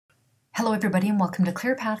Hello everybody and welcome to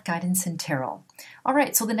Clear Path Guidance and Tarot.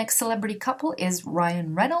 Alright, so the next celebrity couple is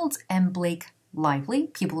Ryan Reynolds and Blake Lively.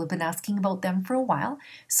 People have been asking about them for a while,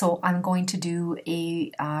 so I'm going to do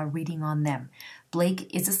a reading on them.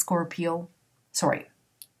 Blake is a Scorpio.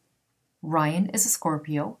 Ryan is a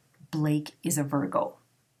Scorpio. Blake is a Virgo.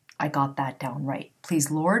 I got that down right.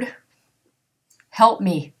 Please, Lord, help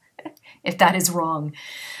me if that is wrong.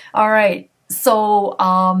 Alright. So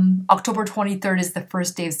October 23rd is the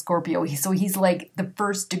first day of Scorpio. So he's like the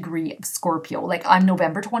first degree of Scorpio. Like I'm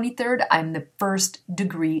November 23rd. I'm the first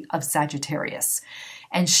degree of Sagittarius.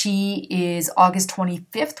 And she is August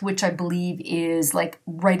 25th, which I believe is like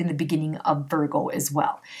right in the beginning of Virgo as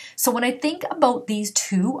well. So when I think about these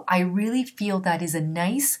two, I really feel that is a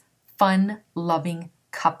nice, fun, loving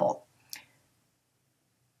couple.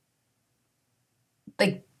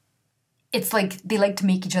 Like, it's like they like to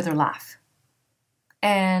make each other laugh.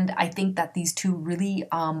 And I think that these two really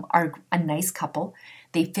are a nice couple.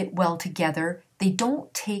 They fit well together. They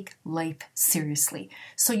don't take life seriously.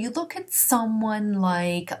 So you look at someone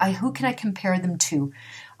like, who can I compare them to?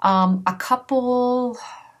 A couple,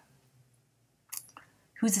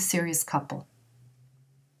 who's a serious couple?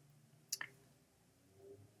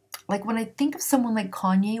 Like when I think of someone like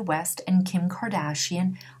Kanye West and Kim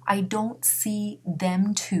Kardashian, I don't see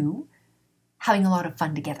them two having a lot of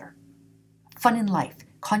fun together. Fun in life.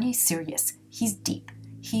 Kanye's serious. He's deep.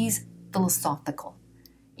 He's philosophical.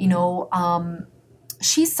 You know,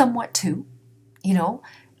 she's somewhat too, you know.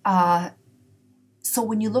 So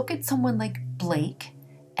when you look at someone like Blake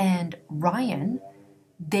and Ryan,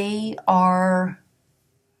 they are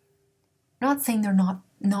not saying they're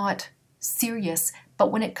not serious,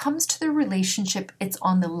 but when it comes to their relationship, it's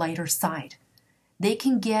on the lighter side. They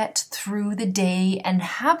can get through the day and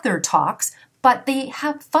have their talks, but they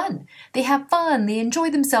have fun. They have fun. They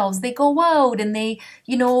enjoy themselves. They go out and they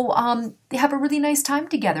have a really nice time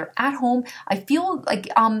together at home. I feel like,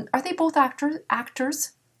 are they both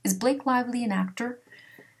actors? Is Blake Lively an actor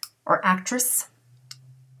or actress?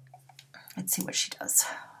 Let's see what she does.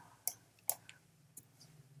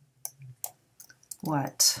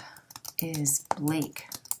 What is Blake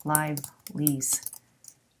Lively's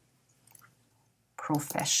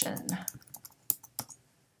profession?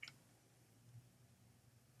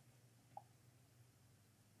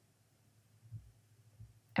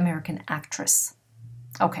 American actress.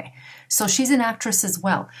 Okay, so she's an actress as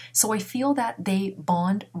well. So I feel that they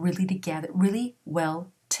bond really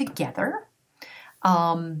well together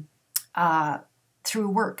through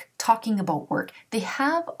work, talking about work. They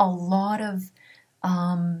have a lot of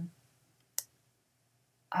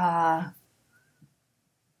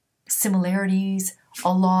similarities,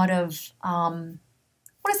 a lot of,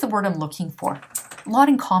 what is the word I'm looking for? A lot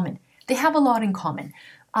in common. They have a lot in common.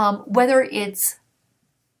 Whether it's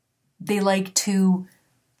they like to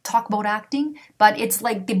talk about acting, but it's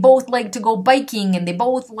like they both like to go biking and they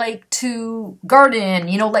both like to garden,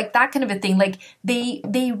 you know, like that kind of a thing. Like they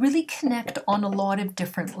really connect on a lot of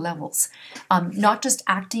different levels, not just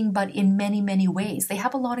acting, but in many, many ways. They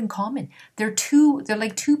have a lot in common. They're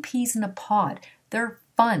like two peas in a pod. They're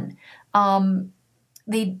fun.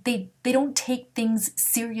 They don't take things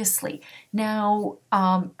seriously. Now,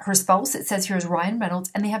 her spouse, it says here, is Ryan Reynolds,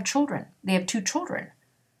 and they have children. They have two children.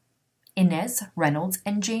 Inez Reynolds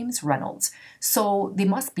and James Reynolds. So they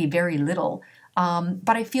must be very little.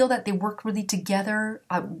 But I feel that they work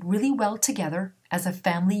really well together as a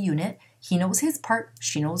family unit. He knows his part.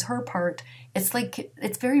 She knows her part. It's like,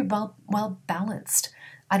 it's very well balanced.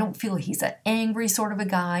 I don't feel he's an angry sort of a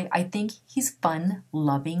guy. I think he's fun,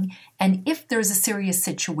 loving. And if there's a serious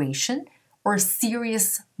situation or a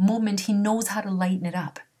serious moment, he knows how to lighten it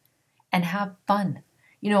up and have fun.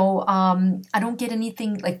 You know, I don't get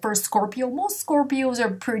anything like for a Scorpio. Most Scorpios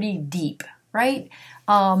are pretty deep, right?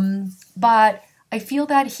 But I feel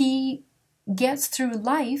that he gets through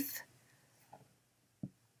life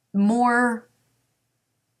more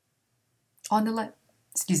on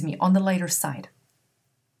the lighter side,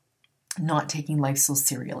 not taking life so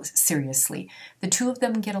seriously. The two of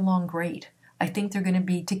them get along great. I think they're going to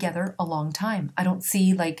be together a long time. I don't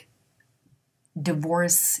see like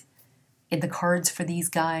divorce in the cards for these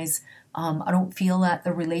guys. I don't feel that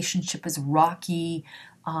the relationship is rocky,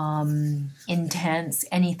 intense,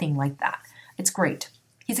 anything like that. It's great.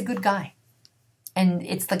 He's a good guy. And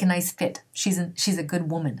it's like a nice fit. She's a good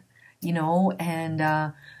woman, you know, and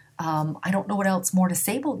I don't know what else more to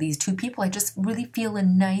say about these two people. I just really feel a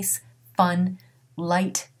nice, fun,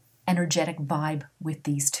 light, energetic vibe with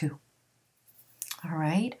these two. All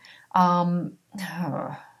right.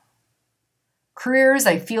 careers.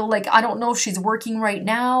 I feel like, I don't know if she's working right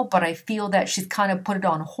now, but I feel that she's kind of put it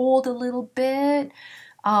on hold a little bit.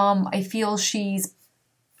 I feel she's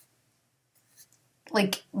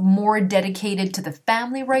like more dedicated to the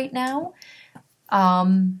family right now.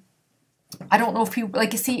 I don't know if he,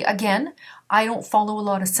 like, you see, again, I don't follow a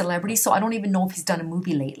lot of celebrities, so I don't even know if he's done a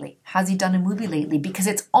movie lately. Has he done a movie lately? Because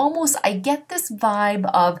it's almost, I get this vibe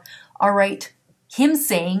of, all right, him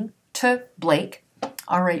saying to Blake,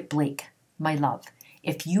 all right, Blake, my love,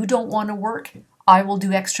 if you don't want to work, I will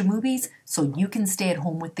do extra movies so you can stay at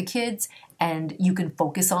home with the kids and you can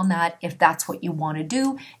focus on that if that's what you want to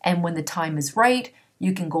do. And when the time is right,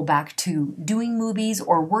 you can go back to doing movies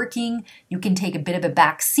or working. You can take a bit of a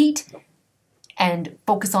back seat and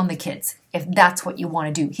focus on the kids if that's what you want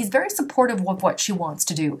to do. He's very supportive of what she wants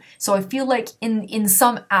to do. So I feel like in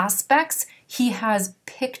some aspects, he has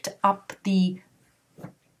picked up the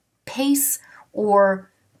pace or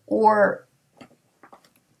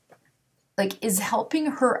like is helping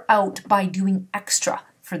her out by doing extra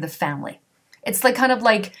for the family. It's like kind of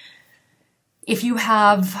like if you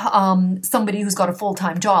have somebody who's got a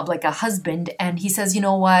full-time job, like a husband, and he says, you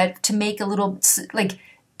know what, to make a little, like,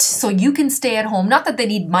 so you can stay at home, not that they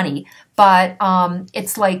need money, but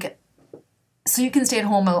it's like, so you can stay at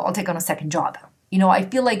home, I'll take on a second job. You know, I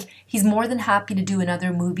feel like he's more than happy to do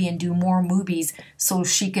another movie and do more movies so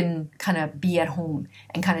she can kind of be at home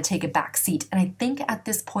and kind of take a back seat. And I think at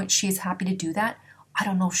this point she is happy to do that. I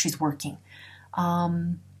don't know if she's working. A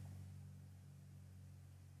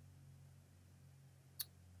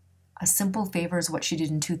Simple Favor is what she did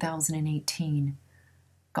in 2018.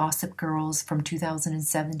 Gossip Girls from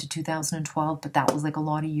 2007 to 2012, but that was like a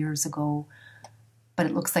lot of years ago. But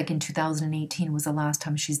it looks like in 2018 was the last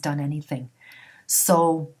time she's done anything.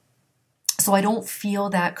 So I don't feel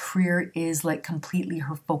that career is like completely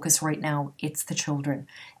her focus right now. It's the children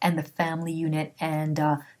and the family unit, and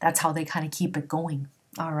that's how they kind of keep it going.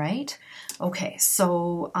 All right. Okay,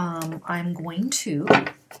 so I'm going to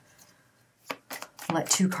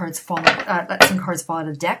let some cards fall out of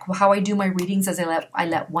the deck. How I do my readings is I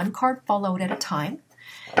let one card fall out at a time,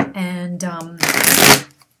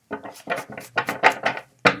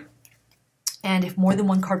 and if more than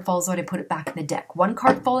one card falls out, I put it back in the deck. One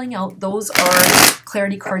card falling out, those are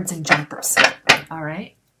clarity cards and jumpers. All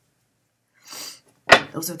right.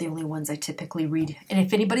 Those are the only ones I typically read. And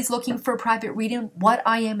if anybody's looking for a private reading, what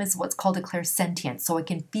I am is what's called a clairsentient, so I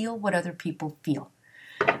can feel what other people feel.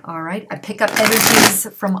 All right, I pick up energies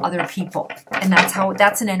from other people, and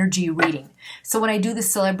that's an energy reading. So when I do the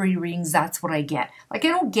celebrity readings, that's what I get. Like, I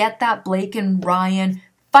don't get that Blake and Ryan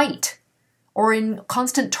fight or in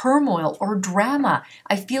constant turmoil or drama.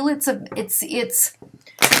 I feel it's a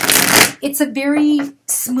very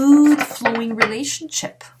smooth flowing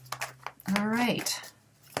relationship. All right.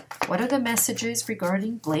 What are the messages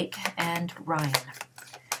regarding Blake and Ryan?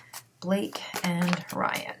 Blake and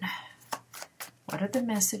Ryan. What are the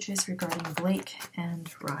messages regarding Blake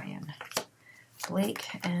and Ryan? Blake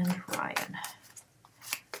and Ryan.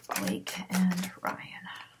 Blake and Ryan.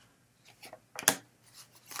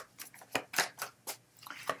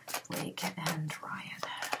 Blake and Ryan.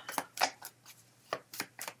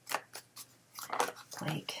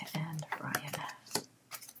 Blake and Ryan.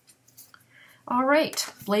 All right,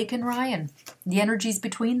 Blake and Ryan. The energies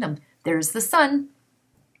between them. There's the Sun,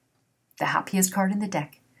 the happiest card in the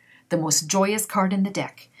deck. The most joyous card in the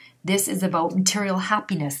deck. This is about material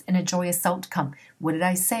happiness and a joyous outcome. What did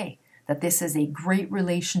I say? That this is a great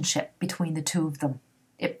relationship between the two of them.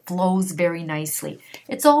 It flows very nicely.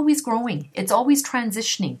 It's always growing. It's always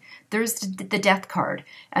transitioning. There's the Death card.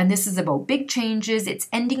 And this is about big changes. It's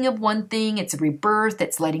ending of one thing. It's a rebirth.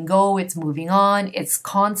 It's letting go. It's moving on. It's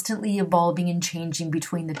constantly evolving and changing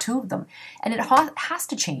between the two of them. And it has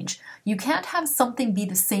to change. You can't have something be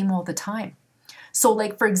the same all the time. So,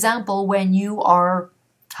 like, for example, when you are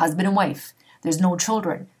husband and wife, there's no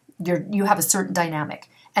children, you have a certain dynamic.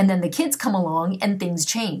 And then the kids come along and things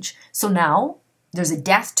change. So now there's a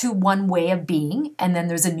death to one way of being, and then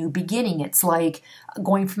there's a new beginning. It's like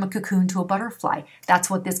going from a cocoon to a butterfly. That's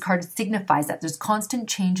what this card signifies, that there's constant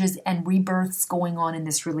changes and rebirths going on in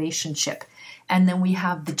this relationship. And then we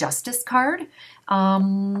have the Justice card.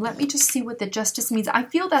 Let me just see what the Justice means. I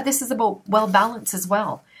feel that this is about balance as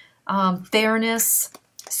well. Fairness.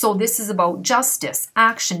 So this is about justice,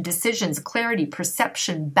 action, decisions, clarity,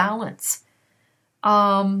 perception, balance.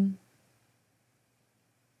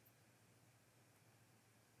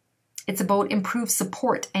 It's about improved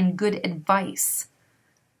support and good advice.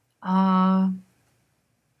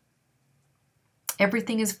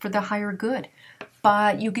 Everything is for the higher good.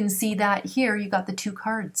 But you can see that here you got the two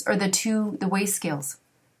cards, or the weigh scales.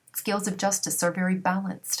 Scales of justice are very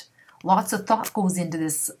balanced. Lots of thought goes into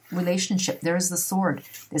this relationship. There's the sword.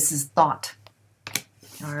 This is thought.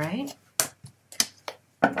 All right.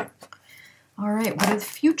 All right, what are the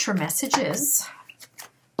future messages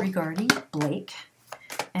regarding Blake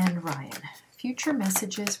and Ryan? Future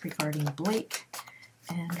messages regarding Blake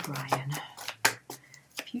and Ryan.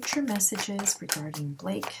 Future messages regarding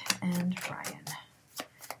Blake and Ryan.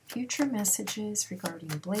 Future messages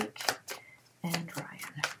regarding Blake and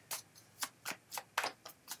Ryan.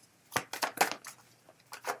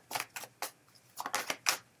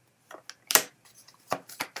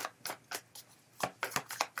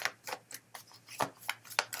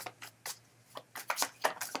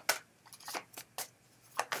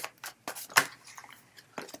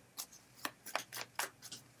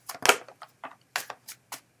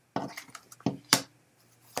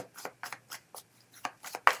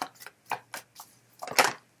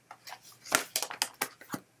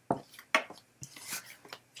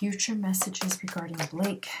 Future messages regarding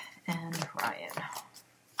Blake and Ryan.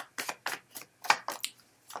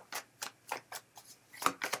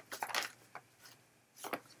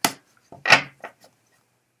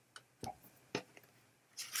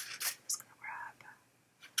 Just going to grab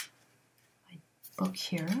my book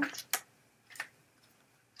here.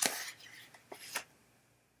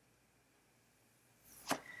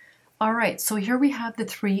 All right, so here we have the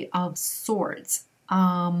Three of Swords.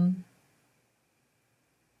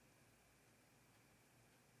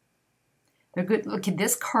 They're good. Look,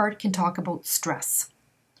 this card can talk about stress.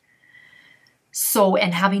 So,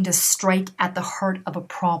 and having to strike at the heart of a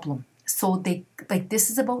problem. So this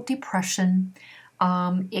is about depression.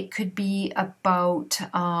 It could be about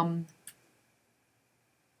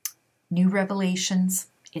new revelations.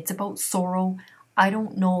 It's about sorrow. I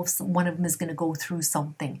don't know if one of them is going to go through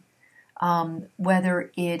something.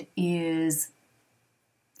 Whether it is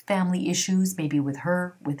family issues, maybe with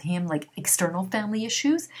her, with him, like external family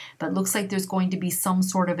issues, but it looks like there's going to be some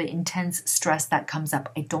sort of an intense stress that comes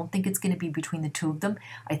up. I don't think it's going to be between the two of them.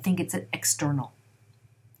 I think it's an external.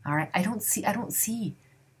 All right. I don't see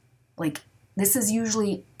like, this is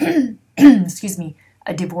usually, excuse me,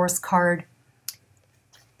 a divorce card,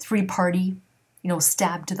 three-party,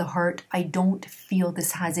 stabbed to the heart. I don't feel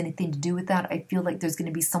this has anything to do with that. I feel like there's going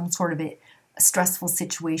to be some sort of a stressful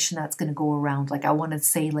situation that's going to go around. Like, I want to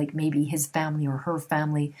say, like, maybe his family or her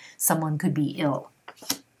family, someone could be ill.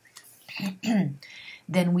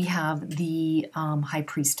 Then we have the High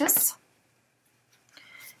Priestess.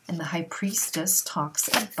 And the High Priestess talks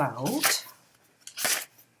about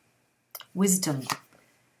wisdom,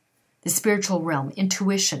 the spiritual realm,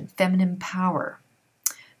 intuition, feminine power.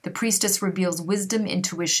 The Priestess reveals wisdom,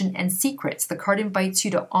 intuition, and secrets. The card invites you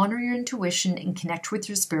to honor your intuition and connect with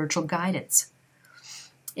your spiritual guidance.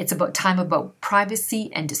 It's about time about privacy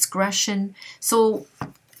and discretion. So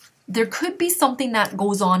there could be something that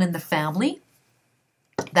goes on in the family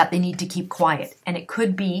that they need to keep quiet. And it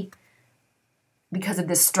could be because of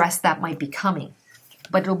the stress that might be coming.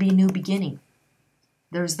 But it'll be a new beginning.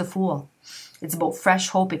 There's the Fool. It's about fresh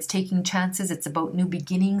hope. It's taking chances. It's about new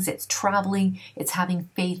beginnings. It's traveling. It's having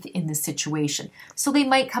faith in the situation. So they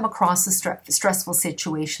might come across a stressful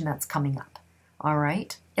situation that's coming up. All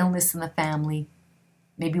right? Illness in the family.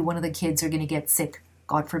 Maybe one of the kids are going to get sick.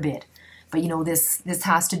 God forbid. But, this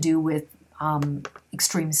has to do with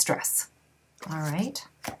extreme stress. All right?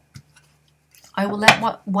 I will let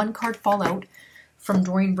one card fall out from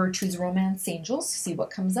Doreen Virtue's Romance Angels. See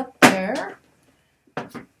what comes up there.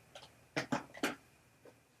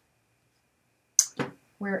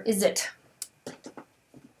 Where is it?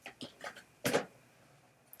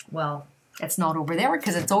 Well, it's not over there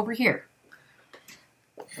because it's over here.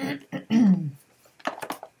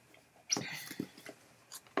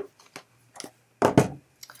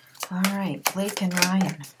 All right, Blake and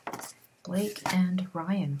Ryan. Blake and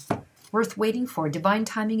Ryan. Worth waiting for. Divine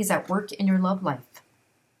timing is at work in your love life.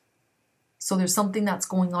 So there's something that's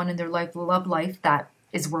going on in their love life that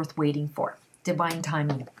is worth waiting for. Divine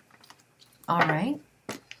timing. All right.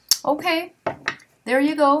 Okay, there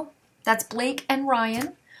you go. That's Blake and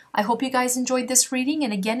Ryan. I hope you guys enjoyed this reading.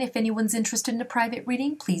 And again, if anyone's interested in a private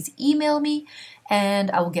reading, please email me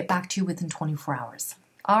and I will get back to you within 24 hours.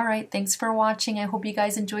 All right, thanks for watching. I hope you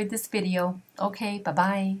guys enjoyed this video. Okay,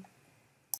 bye-bye.